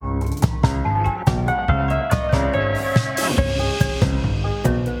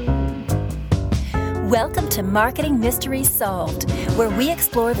Welcome to Marketing Mysteries Solved, where we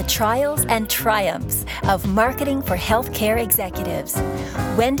explore the trials and triumphs of marketing for healthcare executives.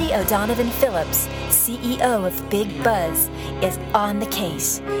 Wendy O'Donovan Phillips, CEO of Big Buzz, is on the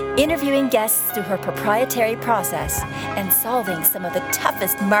case, interviewing guests through her proprietary process and solving some of the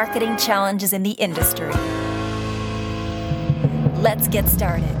toughest marketing challenges in the industry. Let's get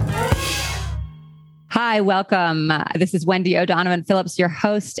started. Hi, welcome. This is Wendy O'Donovan Phillips, your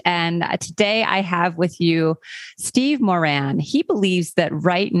host. And today I have with you Steve Moran. He believes that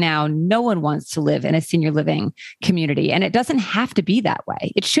right now, no one wants to live in a senior living community. And it doesn't have to be that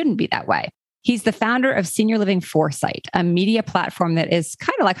way. It shouldn't be that way. He's the founder of Senior Living Foresight, a media platform that is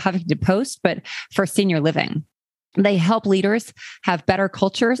kind of like Huffington Post, but for senior living. They help leaders have better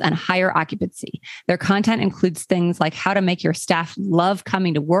cultures and higher occupancy. Their content includes things like how to make your staff love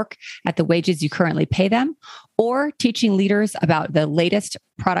coming to work at the wages you currently pay them, or teaching leaders about the latest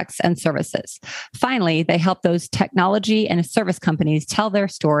products and services. Finally, they help those technology and service companies tell their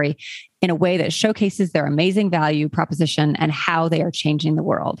story in a way that showcases their amazing value proposition and how they are changing the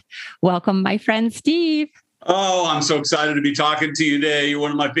world. Welcome, my friend Steve. Oh, I'm so excited to be talking to you today. You're one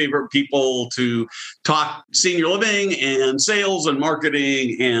of my favorite people to talk senior living and sales and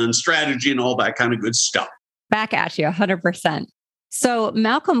marketing and strategy and all that kind of good stuff. Back at you, 100%. So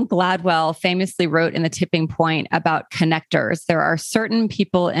Malcolm Gladwell famously wrote in The Tipping Point about connectors. There are certain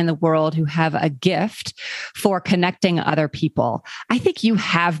people in the world who have a gift for connecting other people. I think you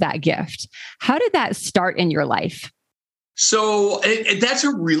have that gift. How did that start in your life? So that's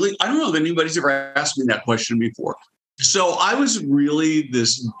a really, I don't know if anybody's ever asked me that question before. So I was really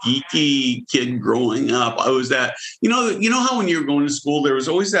this geeky kid growing up. I was that, you know how when you're going to school, there was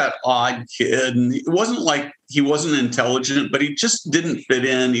always that odd kid, and it wasn't like he wasn't intelligent, but he just didn't fit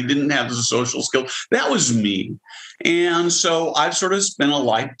in. He didn't have the social skill. That was me. And so I've sort of spent a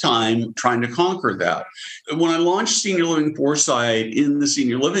lifetime trying to conquer that. When I launched Senior Living Foresight in the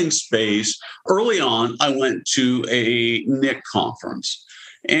senior living space, early on, I went to a NIC conference.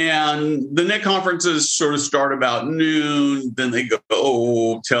 And the NIC conferences sort of start about noon, then they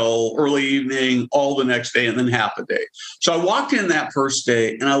go till early evening, all the next day, and then half a day. So I walked in that first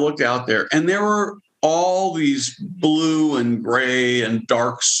day and I looked out there, and there were all these blue and gray and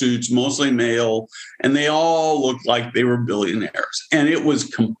dark suits, mostly male, and they all looked like they were billionaires. And it was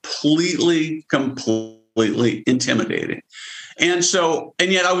completely intimidating. And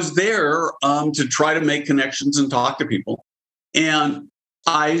yet I was there to try to make connections and talk to people. And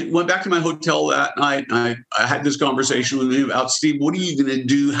I went back to my hotel that night, and I had this conversation with him about, Steve, what are you going to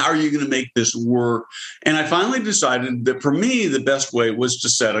do? How are you going to make this work? And I finally decided that for me, the best way was to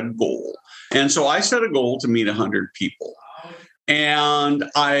set a goal. And so I set a goal to meet 100 people. And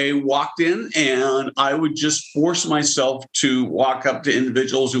I walked in and I would just force myself to walk up to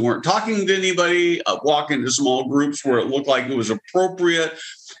individuals who weren't talking to anybody, walk into small groups where it looked like it was appropriate.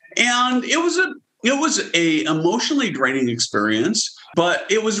 And it was a emotionally draining experience, but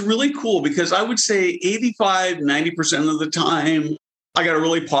it was really cool because I would say 85-90% of the time, I got a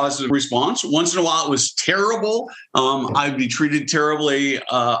really positive response. Once in a while, it was terrible. I'd be treated terribly.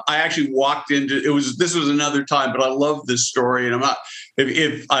 I actually walked into this was another time, but I love this story. And I'm not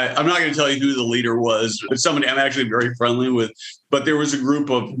going to tell you who the leader was. It's somebody I'm actually very friendly with. But there was a group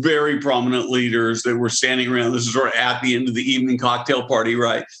of very prominent leaders that were standing around. This is sort of at the end of the evening cocktail party,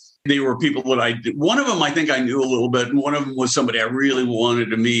 right? They were people that one of them I think I knew a little bit, and one of them was somebody I really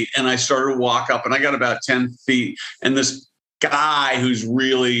wanted to meet. And I started to walk up, and I got about 10 feet, and this guy who's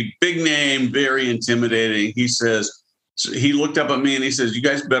really big name, very intimidating, he looked up at me and he says, "You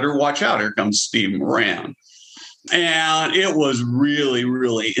guys better watch out. Here comes Steve Moran." And it was really,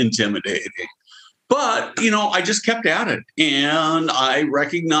 really intimidating. But, I just kept at it. And I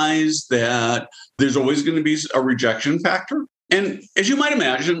recognized that there's always going to be a rejection factor. And as you might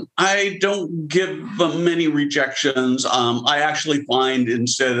imagine, I don't give many rejections. I actually find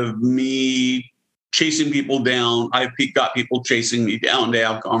instead of me chasing people down, I've got people chasing me down to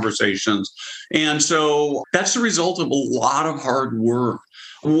have conversations. And so that's the result of a lot of hard work.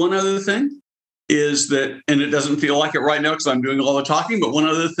 One other thing is that, and it doesn't feel like it right now because I'm doing all the talking, but one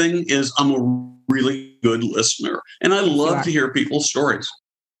other thing is I'm a really good listener. And I love to hear people's stories.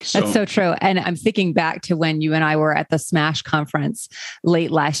 That's so true. And I'm thinking back to when you and I were at the Smash conference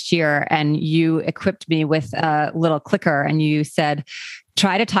late last year, and you equipped me with a little clicker and you said,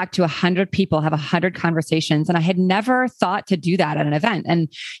 try to talk to 100 people, have 100 conversations. And I had never thought to do that at an event.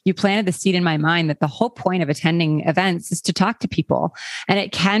 And you planted the seed in my mind that the whole point of attending events is to talk to people. And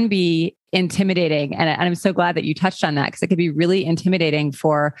it can be intimidating. And I'm so glad that you touched on that, because it could be really intimidating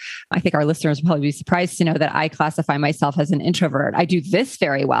for, I think our listeners will probably be surprised to know that I classify myself as an introvert. I do this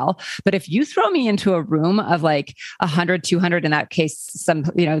very well. But if you throw me into a room of like 100, 200, in that case,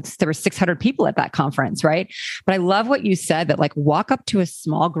 there were 600 people at that conference, right? But I love what you said, that like walk up to a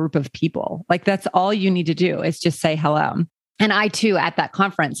small group of people. Like that's all you need to do is just say hello. And I too, at that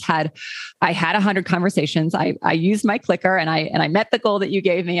conference, had 100 conversations. I used my clicker and I met the goal that you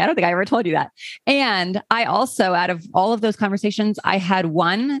gave me. I don't think I ever told you that. And I also, out of all of those conversations, I had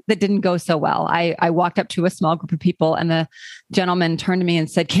one that didn't go so well. I walked up to a small group of people and the gentleman turned to me and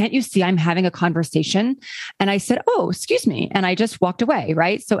said, "Can't you see I'm having a conversation?" And I said, "Oh, excuse me." And I just walked away.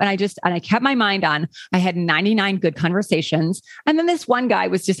 Right. So, and I kept my mind on, I had 99 good conversations. And then this one guy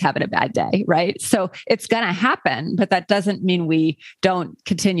was just having a bad day. Right. So it's going to happen, but that doesn't mean we don't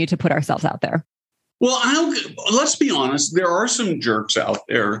continue to put ourselves out there. Well, let's be honest. There are some jerks out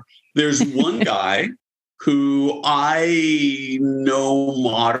there. There's one guy who I know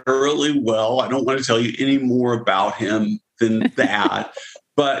moderately well. I don't want to tell you any more about him than that,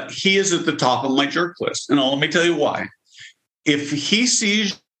 but he is at the top of my jerk list. And let me tell you why. If he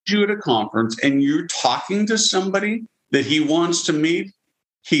sees you at a conference and you're talking to somebody that he wants to meet,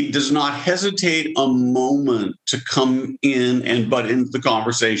 he does not hesitate a moment to come in and butt into the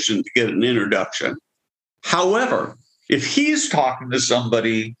conversation to get an introduction. However, if he's talking to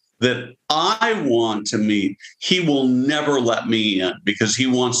somebody that I want to meet, he will never let me in because he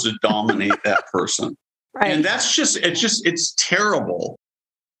wants to dominate that person. Right. And it's terrible.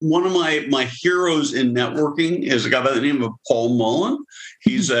 One of my heroes in networking is a guy by the name of Paul Mullen.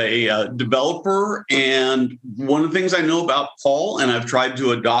 He's a developer. And one of the things I know about Paul, and I've tried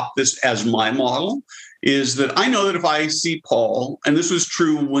to adopt this as my model, is that I know that if I see Paul, and this was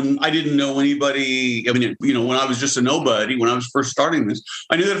true when I didn't know anybody, when I was just a nobody, when I was first starting this,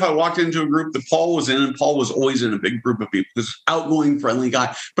 I knew that if I walked into a group that Paul was in, and Paul was always in a big group of people, this outgoing, friendly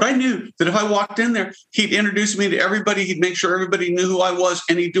guy. But I knew that if I walked in there, he'd introduce me to everybody. He'd make sure everybody knew who I was,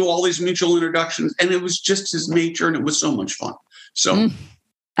 and he'd do all these mutual introductions. And it was just his nature, and it was so much fun. So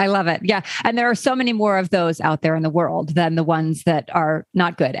I love it. Yeah. And there are so many more of those out there in the world than the ones that are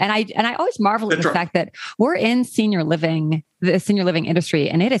not good. And I always marvel at the fact that we're in the senior living industry,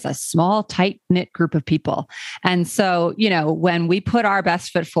 and it is a small, tight-knit group of people. And so, when we put our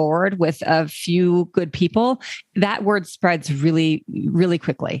best foot forward with a few good people, that word spreads really, really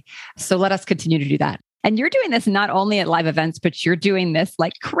quickly. So let us continue to do that. And you're doing this not only at live events, but you're doing this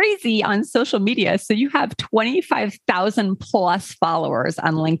like crazy on social media. So you have 25,000 plus followers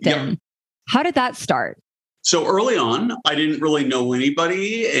on LinkedIn. Yep. How did that start? So early on, I didn't really know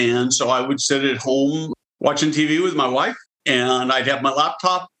anybody. And so I would sit at home watching TV with my wife, and I'd have my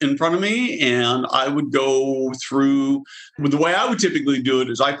laptop in front of me, and I would go through. The way I would typically do it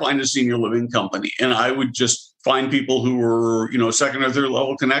is I find a senior living company, and I would just find people who were, second or third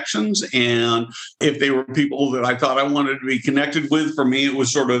level connections. And if they were people that I thought I wanted to be connected with, for me, it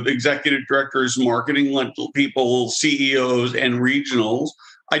was sort of executive directors, marketing people, CEOs, and regionals.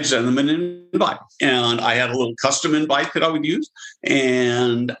 I'd send them an invite. And I had a little custom invite that I would use.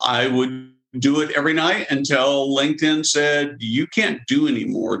 And I would do it every night until LinkedIn said, "You can't do any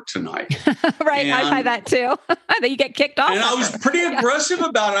more tonight." Right. I find that too. That you get kicked off. And I was pretty aggressive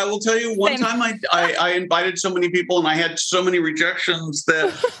about it. I will tell you, one time I invited so many people and I had so many rejections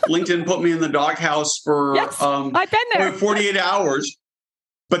that LinkedIn put me in the doghouse for I've been there. 48 hours.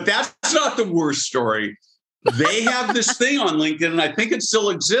 But that's not the worst story. They have this thing on LinkedIn, and I think it still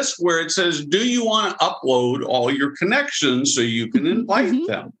exists, where it says, "Do you want to upload all your connections so you can invite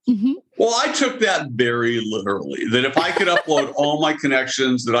them?" Mm-hmm. Well, I took that very literally, that if I could upload all my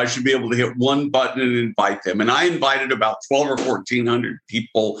connections, that I should be able to hit one button and invite them. And I invited about 12 or 1,400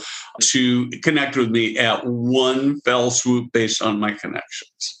 people to connect with me at one fell swoop based on my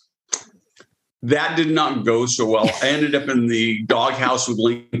connections. That did not go so well. I ended up in the doghouse with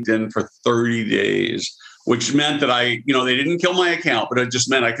LinkedIn for 30 days. Which meant that they didn't kill my account, but it just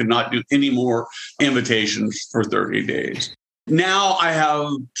meant I could not do any more invitations for 30 days. Now I have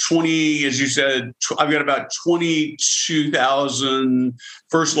 20, as you said, I've got about 22,000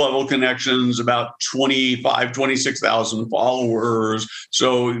 first level connections, about 26,000 followers.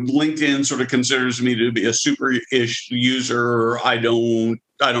 So LinkedIn sort of considers me to be a super-ish user. I don't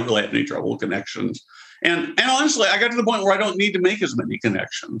really have any trouble with connections. And honestly, I got to the point where I don't need to make as many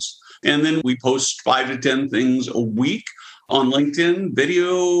connections. And then we post 5 to 10 things a week on LinkedIn,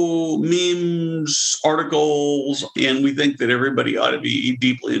 video, memes, articles, and we think that everybody ought to be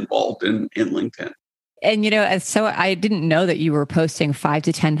deeply involved in LinkedIn. And, so I didn't know that you were posting 5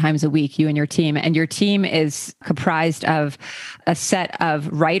 to 10 times a week, you and your team. And your team is comprised of a set of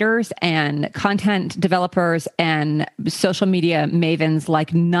writers and content developers and social media mavens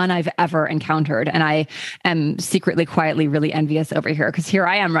like none I've ever encountered. And I am secretly, quietly really envious over here because here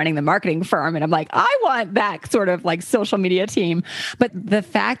I am running the marketing firm and I'm like, I want that sort of like social media team. But the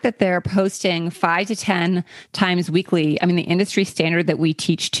fact that they're posting 5 to 10 times weekly, I mean, the industry standard that we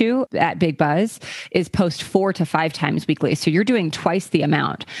teach to at Big Buzz is post 4 to 5 times weekly. So you're doing twice the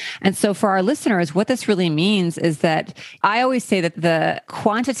amount. And so for our listeners, what this really means is that I always say that the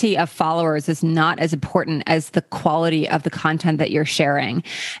quantity of followers is not as important as the quality of the content that you're sharing.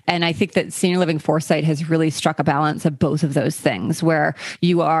 And I think that Senior Living Foresight has really struck a balance of both of those things, where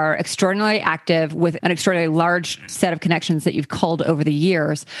you are extraordinarily active with an extraordinarily large set of connections that you've culled over the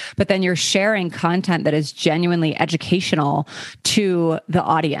years, but then you're sharing content that is genuinely educational to the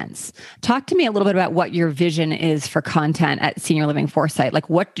audience. Talk to me a little bit about what your vision is for content at Senior Living Foresight. Like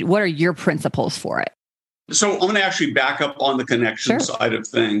what are your principles for it? So I'm going to actually back up on the connection side of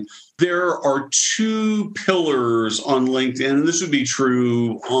things. There are 2 pillars on LinkedIn, and this would be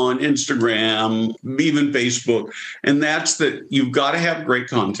true on Instagram, even Facebook, and that's that you've got to have great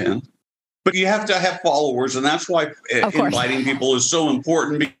content, but you have to have followers, and that's why inviting people is so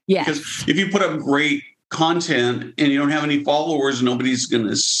important, because if you put up great content and you don't have any followers, nobody's going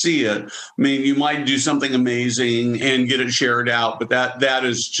to see it. I mean, you might do something amazing and get it shared out, but that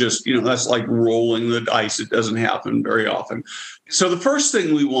is just, that's like rolling the dice. It doesn't happen very often. So the first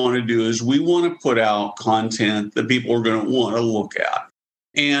thing we want to do is we want to put out content that people are going to want to look at.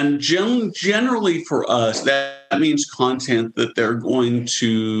 And generally for us, that means content that they're going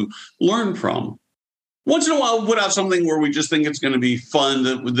to learn from. Once in a while, we'll put out something where we just think it's going to be fun,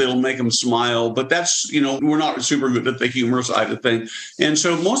 that'll make them smile. But that's, we're not super good at the humor side of things. And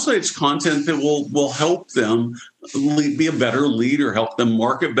so mostly it's content that will help them be a better leader, help them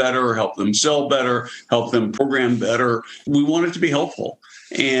market better, help them sell better, help them program better. We want it to be helpful.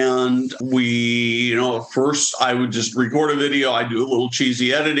 And we, first I would just record a video. I do a little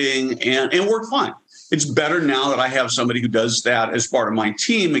cheesy editing and it worked fine. It's better now that I have somebody who does that as part of my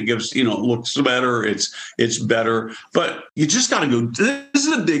team. It gives, it looks better. It's better. But you just got to go. This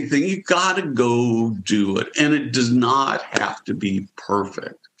is a big thing. You got to go do it. And it does not have to be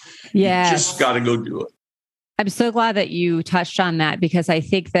perfect. Yeah. You just got to go do it. I'm so glad that you touched on that, because I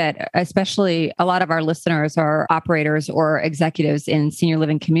think that especially a lot of our listeners are operators or executives in senior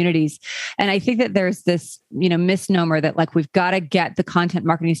living communities. And I think that there's this, misnomer that like, we've got to get the content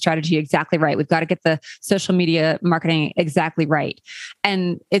marketing strategy exactly right. We've got to get the social media marketing exactly right.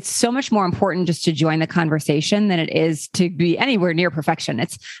 And it's so much more important just to join the conversation than it is to be anywhere near perfection.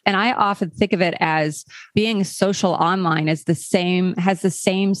 And I often think of it as being social online has the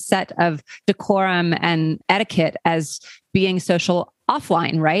same set of decorum and etiquette as being social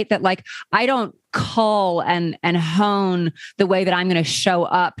offline, right? That like, I don't cull and hone the way that I'm going to show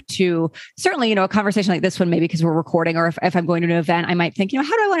up to certainly, a conversation like this one, maybe because we're recording, or if I'm going to an event, I might think, how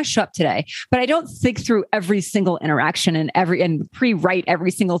do I want to show up today? But I don't think through every single interaction and pre-write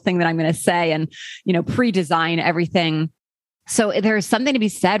every single thing that I'm going to say and, pre-design everything. So there's something to be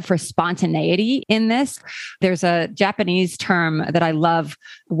said for spontaneity in this. There's a Japanese term that I love,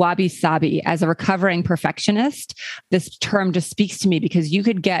 wabi-sabi. As a recovering perfectionist, this term just speaks to me because you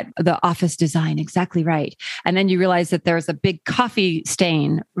could get the office design exactly right. And then you realize that there's a big coffee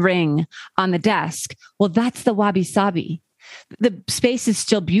stain ring on the desk. Well, that's the wabi-sabi. The space is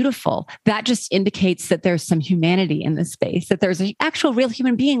still beautiful. That just indicates that there's some humanity in the space, that there's an actual real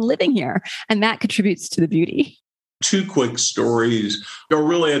human being living here. And that contributes to the beauty. 2 quick stories, or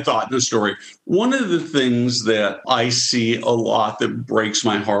really a thought in the story. One of the things that I see a lot that breaks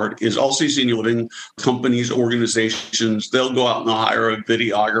my heart is I'll see senior living companies, organizations, they'll go out and hire a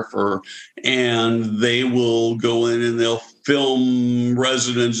videographer and they will go in and they'll film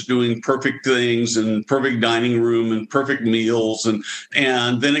residents doing perfect things and perfect dining room and perfect meals.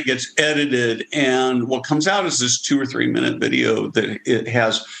 And then it gets edited. And what comes out is this 2 or 3 minute video that it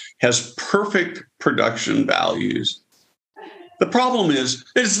has perfect production values. The problem is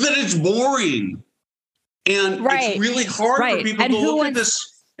that it's boring. And it's really hard for people to look at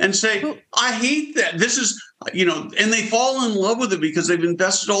this and say, I hate that. This is, and they fall in love with it because they've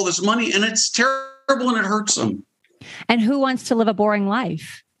invested all this money and it's terrible and it hurts them. And who wants to live a boring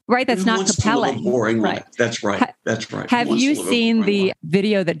life? Right. That's not wants compelling. To live a boring right. life. That's right. That's right. Have you seen the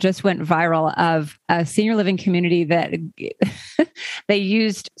video that just went viral of a senior living community that they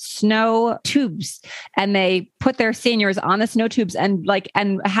used snow tubes and they put their seniors on the snow tubes and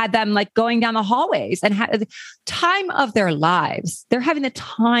had them going down the hallways and had time of their lives. They're having the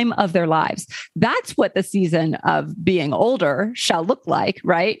time of their lives. That's what the season of being older shall look like,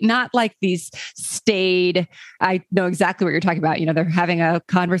 right? Not like these staid, I know exactly what you're talking about. They're having a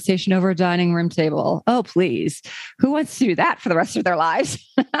conversation over a dining room table. Oh, please. Who wants to do that for the rest of their lives?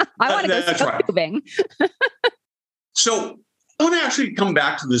 I want to go snow tubing. So I want to actually come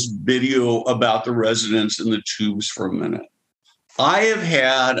back to this video about the residents and the tubes for a minute. I have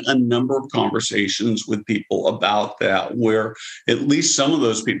had a number of conversations with people about that, where at least some of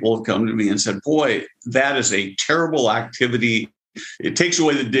those people have come to me and said, boy, that is a terrible activity. It takes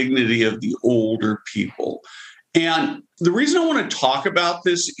away the dignity of the older people. And the reason I want to talk about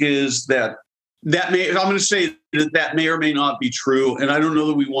this is that I'm going to say that may or may not be true. And I don't know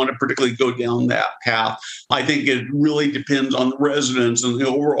that we want to particularly go down that path. I think it really depends on the residents and the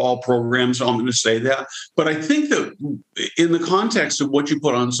overall program. So I'm going to say that. But I think that in the context of what you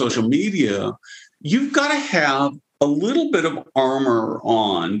put on social media, you've got to have a little bit of armor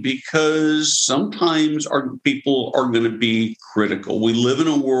on, because sometimes our people are going to be critical. We live in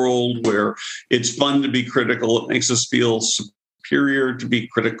a world where it's fun to be critical. It makes us feel superior to be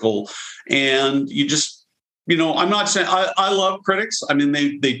critical. And you just, I'm not saying I love critics. I mean,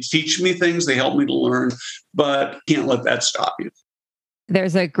 they teach me things, they help me to learn, but can't let that stop you.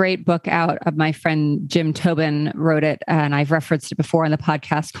 There's a great book out of my friend Jim Tobin wrote it, and I've referenced it before on the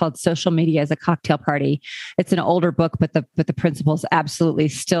podcast, called Social Media as a Cocktail Party. It's an older book, but the principles absolutely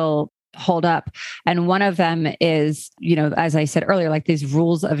still hold up. And one of them is, as I said earlier, these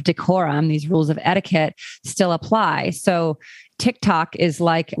rules of decorum, these rules of etiquette still apply. So TikTok is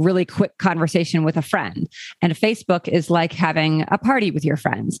like really quick conversation with a friend, and Facebook is like having a party with your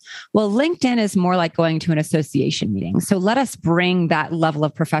friends. Well, LinkedIn is more like going to an association meeting. So let us bring that level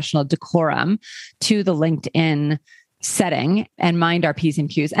of professional decorum to the LinkedIn setting and mind our P's and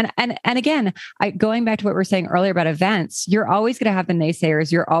Q's. And again, going back to what we were saying earlier about events, you're always going to have the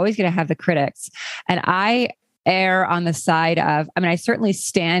naysayers. You're always going to have the critics. And I err on the side of, I certainly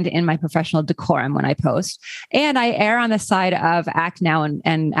stand in my professional decorum when I post, and I err on the side of act now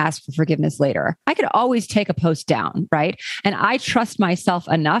and ask for forgiveness later. I could always take a post down, right? And I trust myself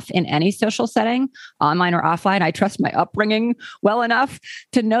enough in any social setting, online or offline. I trust my upbringing well enough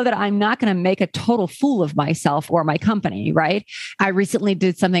to know that I'm not going to make a total fool of myself or my company, right? I recently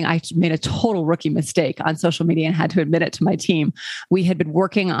did something, I made a total rookie mistake on social media and had to admit it to my team. We had been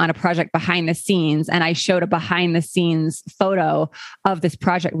working on a project behind the scenes, and I showed a behind the scenes photo of this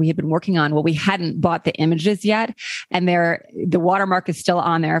project we had been working on. Well, we hadn't bought the images yet. And the watermark is still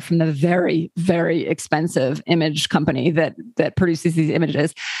on there from the very, very expensive image company that produces these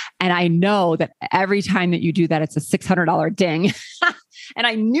images. And I know that every time that you do that, it's a $600 ding. And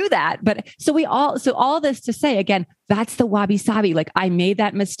I knew that. But so all this to say, again, that's the wabi-sabi. I made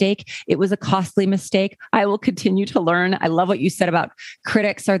that mistake. It was a costly mistake. I will continue to learn. I love what you said about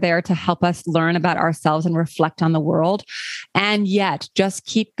critics are there to help us learn about ourselves and reflect on the world. And yet just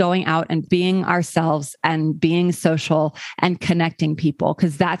keep going out and being ourselves and being social and connecting people,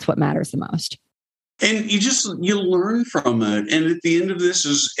 because that's what matters the most. And you learn from it. And at the end of this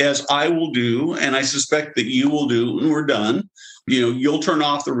is, as I will do, and I suspect that you will do when we're done, you'll turn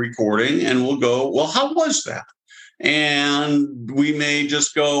off the recording and we'll go, well, how was that? And we may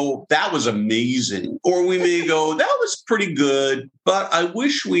just go, that was amazing. Or we may go, that was pretty good, but I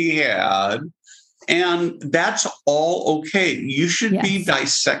wish we had. And that's all okay. You should be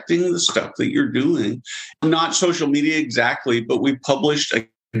dissecting the stuff that you're doing. Not social media exactly, but we published a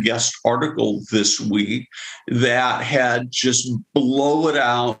guest article this week that had just blow it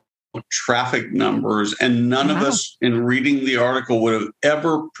out traffic numbers, and none of us in reading the article would have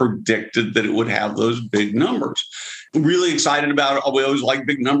ever predicted that it would have those big numbers. Really excited about it. We always like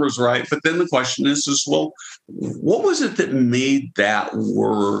big numbers, right? But then the question is, well, what was it that made that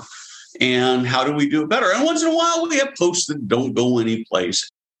work, and how do we do it better? And once in a while we have posts that don't go anyplace,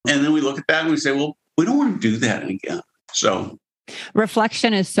 and then we look at that and we say, well, we don't want to do that again. So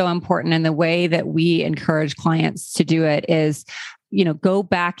reflection is so important. And the way that we encourage clients to do it is, go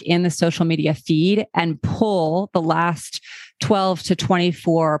back in the social media feed and pull the last 12 to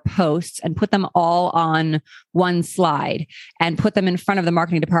 24 posts and put them all on one slide and put them in front of the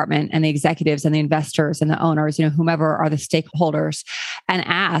marketing department and the executives and the investors and the owners, whomever are the stakeholders, and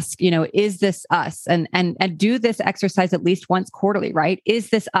ask, is this us? And do this exercise at least once quarterly, right? Is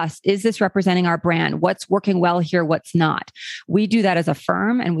this us? Is this representing our brand? What's working well here? What's not? We do that as a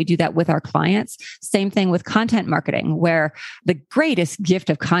firm and we do that with our clients. Same thing with content marketing, where the greatest gift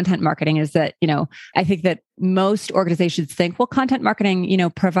of content marketing is that, I think that most organizations think, well, content marketing,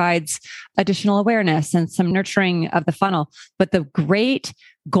 provides additional awareness and some nurturing of the funnel. But the great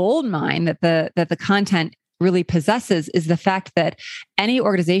gold mine that the content really possesses is the fact that any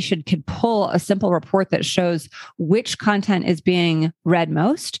organization can pull a simple report that shows which content is being read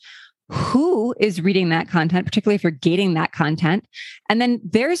most, who is reading that content, particularly if you're gating that content. And then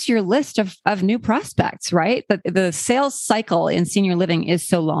there's your list of new prospects, right? The sales cycle in senior living is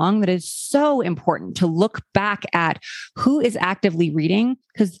so long that it's so important to look back at who is actively reading,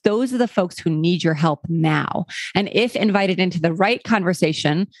 because those are the folks who need your help now. And if invited into the right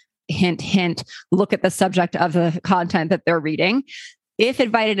conversation, hint, hint, look at the subject of the content that they're reading. If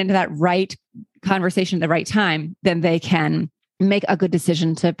invited into that right conversation at the right time, then they can make a good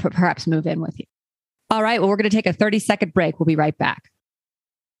decision to perhaps move in with you. All right. Well, we're going to take a 30-second break. We'll be right back.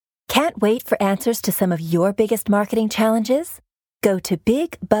 Can't wait for answers to some of your biggest marketing challenges? Go to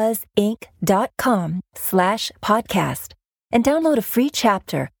bigbuzzinc.com/podcast and download a free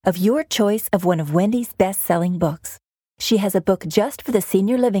chapter of your choice of one of Wendy's best-selling books. She has a book just for the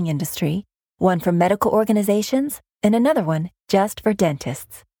senior living industry, one for medical organizations, and another one just for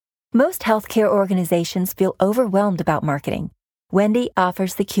dentists. Most healthcare organizations feel overwhelmed about marketing. Wendy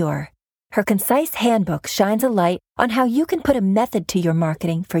offers the cure. Her concise handbook shines a light on how you can put a method to your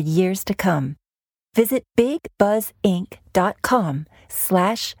marketing for years to come. Visit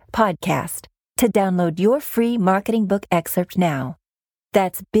bigbuzzinc.com/podcast to download your free marketing book excerpt now.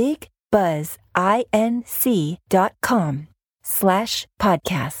 That's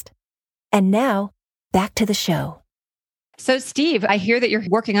bigbuzzinc.com/podcast. And now, back to the show. So, Steve, I hear that you're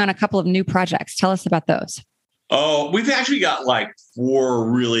working on a couple of new projects. Tell us about those. Oh, we've actually got like 4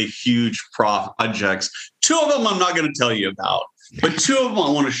 really huge projects. 2 of them I'm not going to tell you about, but 2 of them I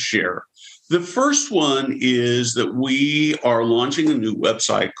want to share. The first one is that we are launching a new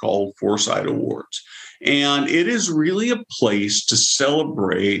website called Foresight Awards. And it is really a place to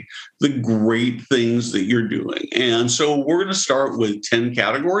celebrate the great things that you're doing. And so we're going to start with 10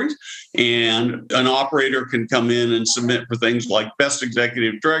 categories, and an operator can come in and submit for things like best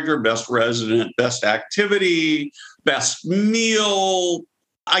executive director, best resident, best activity, best meal.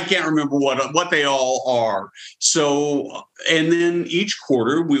 I can't remember what they all are. So, and then each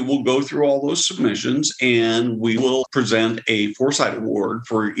quarter we will go through all those submissions and we will present a Foresight Award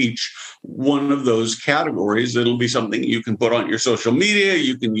for each one of those categories. It'll be something you can put on your social media,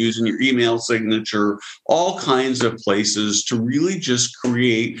 you can use in your email signature, all kinds of places to really just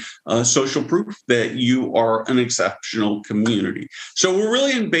create social proof that you are an exceptional community. So we're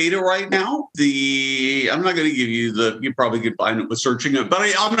really in beta right now. I'm not going to give you you probably could find it with searching it,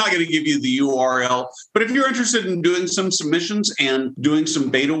 but I'm not going to give you the URL. But if you're interested in doing some submissions and doing some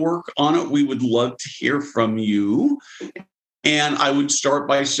beta work on it, we would love to hear from you. And I would start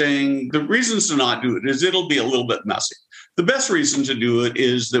by saying the reasons to not do it is it'll be a little bit messy. The best reason to do it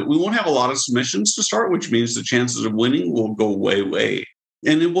is that we won't have a lot of submissions to start, which means the chances of winning will go way.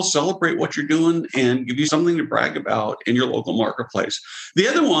 And it will celebrate what you're doing and give you something to brag about in your local marketplace. The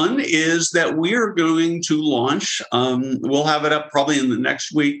other one is that we are going to launch, we'll have it up probably in the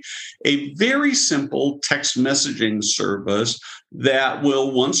next week, a very simple text messaging service that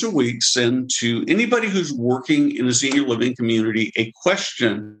will once a week send to anybody who's working in a senior living community a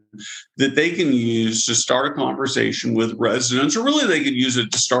question that they can use to start a conversation with residents, or really they could use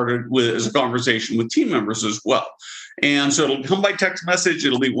it to start it with as a conversation with team members as well. And so it'll come by text message.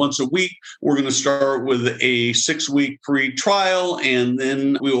 It'll be once a week. We're going to start with a 6-week free trial, and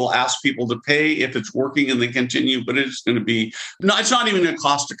then we will ask people to pay if it's working and they continue. But it's going to be, it's not even going to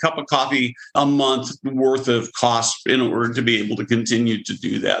cost a cup of coffee a month worth of cost in order to be able to continue to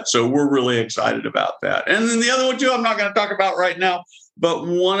do that. So we're really excited about that. And then the other one too, I'm not going to talk about right now, but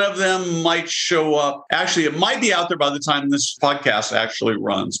one of them might show up. Actually, it might be out there by the time this podcast actually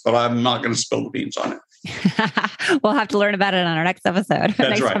runs, but I'm not going to spill the beans on it. We'll have to learn about it on our next episode. That's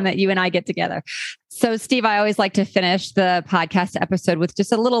next right. time that you and I get together. So, Steve, I always like to finish the podcast episode with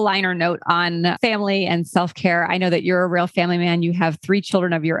just a little liner note on family and self-care. I know that you're a real family man. You have 3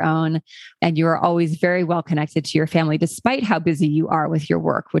 children of your own, and you are always very well connected to your family, despite how busy you are with your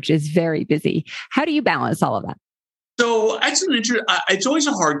work, which is very busy. How do you balance all of that? So it's always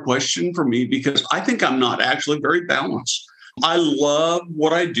a hard question for me because I think I'm not actually very balanced. I love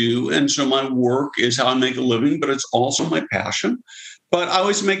what I do. And so my work is how I make a living, but it's also my passion. But I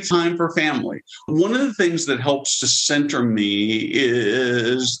always make time for family. One of the things that helps to center me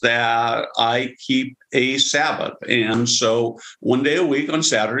is that I keep a Sabbath. And so one day a week on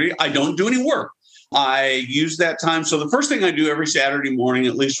Saturday, I don't do any work. I use that time. So the first thing I do every Saturday morning,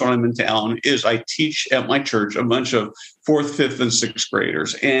 at least when I'm in town, is I teach at my church a bunch of 4th, 5th, and 6th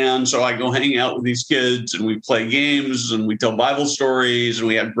graders. And so I go hang out with these kids and we play games and we tell Bible stories and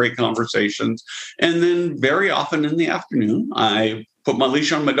we have great conversations. And then very often in the afternoon, I put my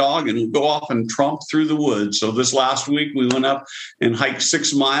leash on my dog and go off and tromp through the woods. So this last week, we went up and hiked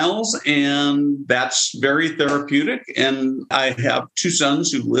 6 miles, and that's very therapeutic. And I have 2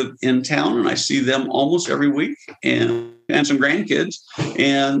 sons who live in town, and I see them almost every week, and some grandkids.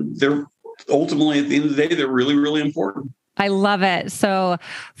 And they're ultimately, at the end of the day, they're really, really important. I love it. So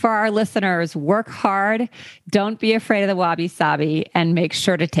for our listeners, work hard, don't be afraid of the wabi-sabi, and make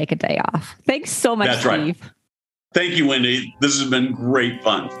sure to take a day off. Thanks so much, That's Steve. Right. Thank you, Wendy. This has been great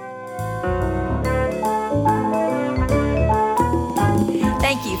fun.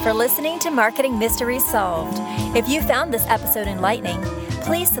 Thank you for listening to Marketing Mysteries Solved. If you found this episode enlightening,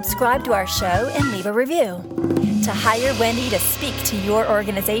 please subscribe to our show and leave a review. To hire Wendy to speak to your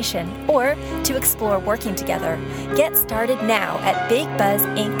organization or to explore working together, get started now at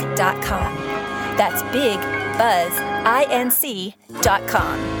BigBuzzInc.com. That's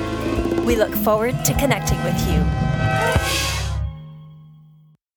BigBuzzInc.com. We look forward to connecting with you.